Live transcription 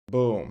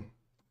Boom.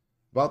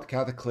 About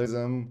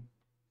Cataclysm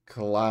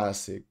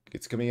Classic.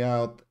 It's coming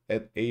out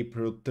at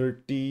April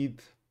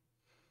 13th.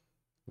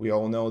 We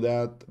all know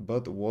that,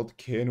 but what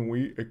can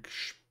we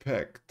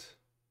expect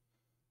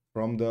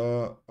from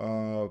the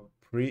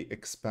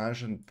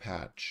pre-expansion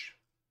patch?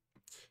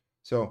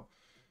 So,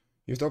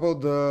 you've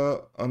toppled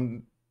the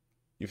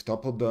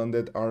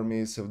undead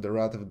armies of the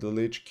Wrath of the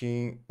Lich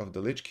King, of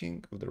the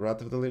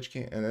Wrath of the Lich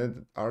King, and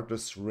added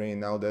Arthur's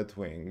Reign. Now that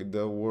wing,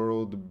 the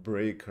World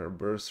Breaker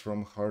bursts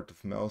from Heart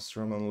of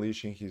Maelstrom,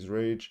 unleashing his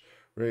rage,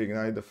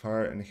 reignite the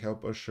fire, and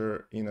help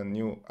usher in a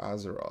new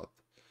Azeroth.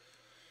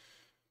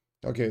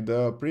 Okay,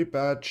 the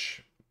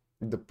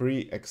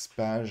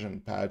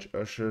pre-expansion patch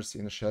ushers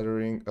in a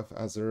shattering of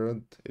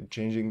Azeroth,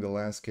 changing the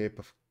landscape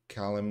of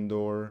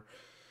Kalimdor.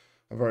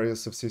 A variety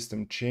of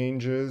system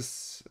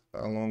changes,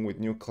 along with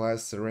new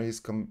class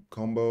race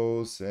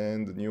combos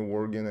and new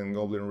Worgen and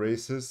Goblin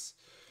races.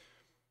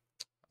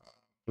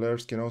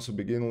 Players can also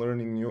begin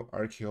learning new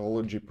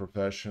archaeology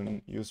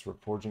profession, use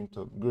reforging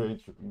to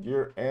upgrade your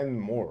gear, and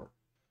more.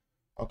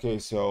 Okay,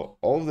 so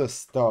all the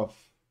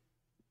stuff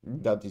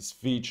that is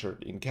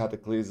featured in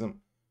Cataclysm,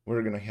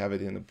 we're gonna have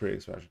it in the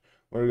pre-expansion.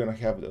 We're gonna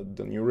have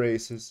the new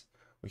races,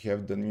 we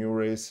have the new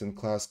race and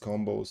class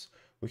combos,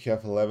 we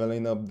have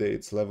leveling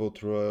updates, level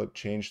through a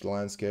changed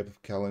landscape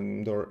of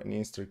Kalimdor and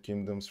Eastern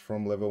Kingdoms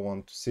from level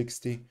 1 to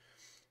 60,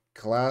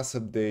 class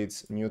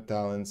updates, new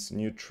talents,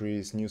 new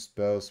trees, new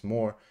spells,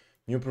 more,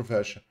 new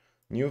profession,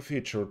 new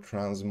feature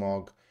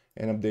transmog,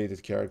 and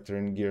updated character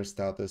and gear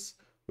status,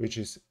 which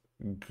is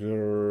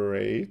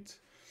great.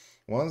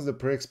 Once the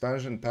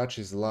pre-expansion patch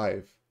is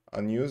live,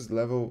 unused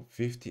level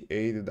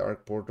 58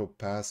 Dark Portal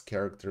Pass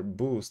character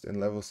boost and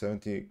level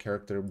 70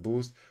 character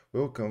boost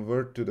will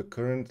convert to the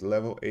current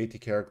level 80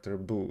 character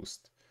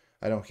boost.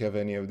 I don't have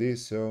any of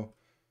these, so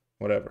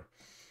whatever.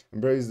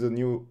 Embrace the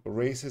new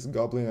races,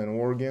 Goblin and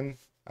Worgen.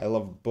 I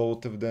love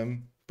both of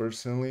them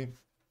personally.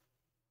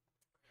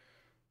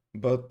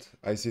 But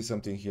I see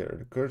something here.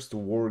 The cursed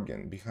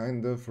Worgen.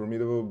 Behind the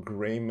formidable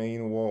grey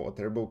main wall, a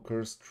terrible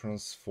curse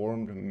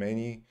transformed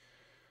many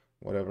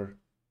whatever.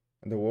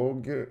 The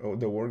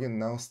Worgen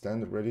now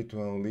stand ready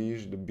to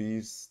unleash the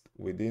beast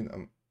within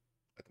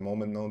at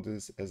moment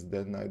notice as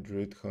Dead Knight,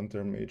 Druid,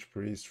 Hunter, Mage,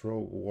 Priest,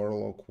 Rogue,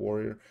 Warlock,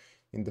 Warrior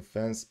in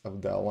defense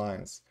of the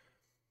Alliance.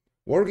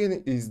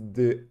 Worgen is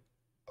the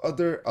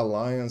other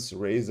Alliance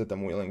race that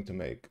I'm willing to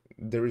make.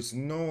 There is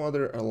no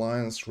other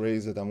Alliance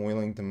race that I'm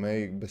willing to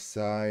make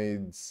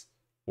besides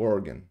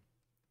Worgen.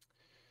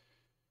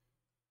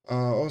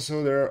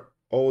 Also, there are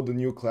all the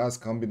new class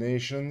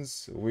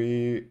combinations.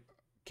 We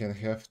can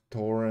have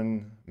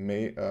Tauren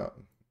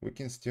we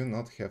can still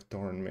not have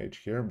Tauren Mage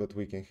here, but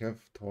we can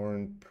have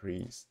Tauren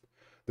Priest.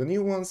 The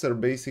new ones are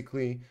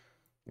basically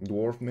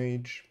Dwarf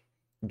Mage,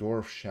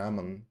 Dwarf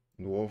Shaman,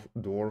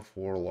 Dwarf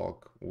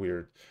Warlock,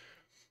 weird.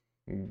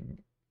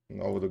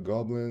 Now the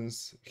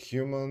Goblins,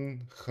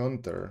 Human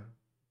Hunter.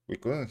 We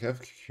couldn't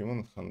have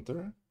Human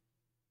Hunter?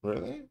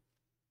 Really?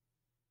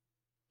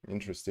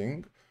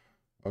 Interesting.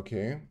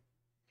 Okay.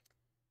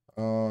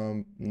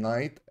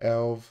 Night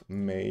Elf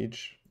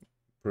Mage,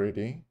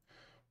 pretty.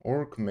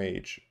 Orc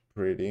Mage,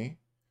 pretty.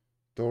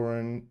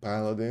 Tauren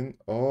Paladin.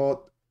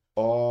 Oh,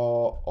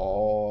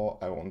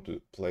 I want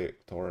to play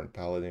Tauren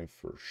Paladin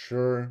for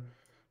sure.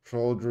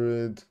 Troll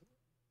Druid,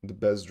 the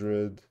best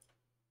Druid.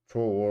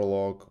 Troll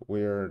Warlock,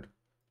 weird.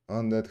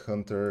 Undead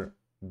Hunter,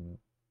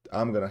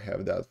 I'm gonna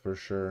have that for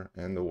sure.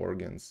 And the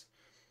Worgens.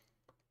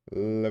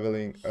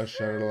 Leveling a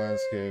Shadow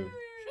Landscape.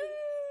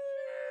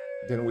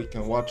 Then we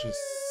can watch a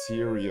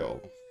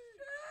serial.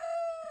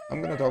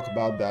 I'm gonna talk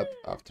about that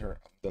after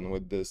I'm done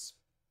with this.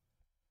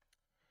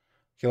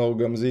 Hello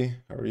Gumsy,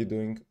 how are you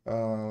doing?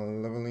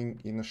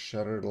 Leveling in a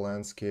shattered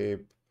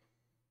landscape.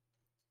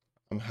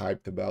 I'm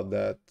hyped about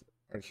that.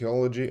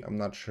 Archaeology, I'm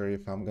not sure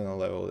if I'm gonna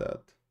level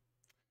that.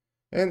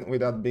 And with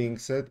that being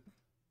said,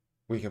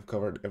 we have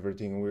covered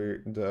everything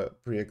the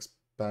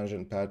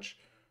pre-expansion patch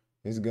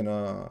is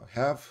gonna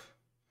have.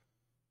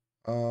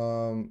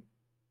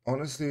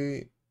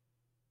 Honestly,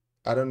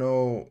 I don't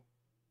know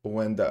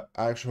when the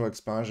actual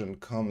expansion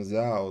comes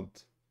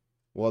out,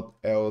 what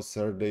else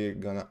are they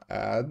gonna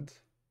add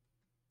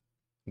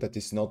that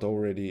is not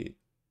already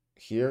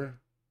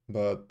here,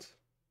 but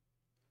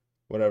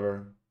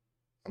whatever.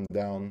 I'm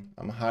down.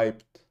 I'm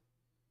hyped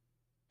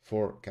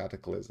for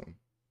Cataclysm.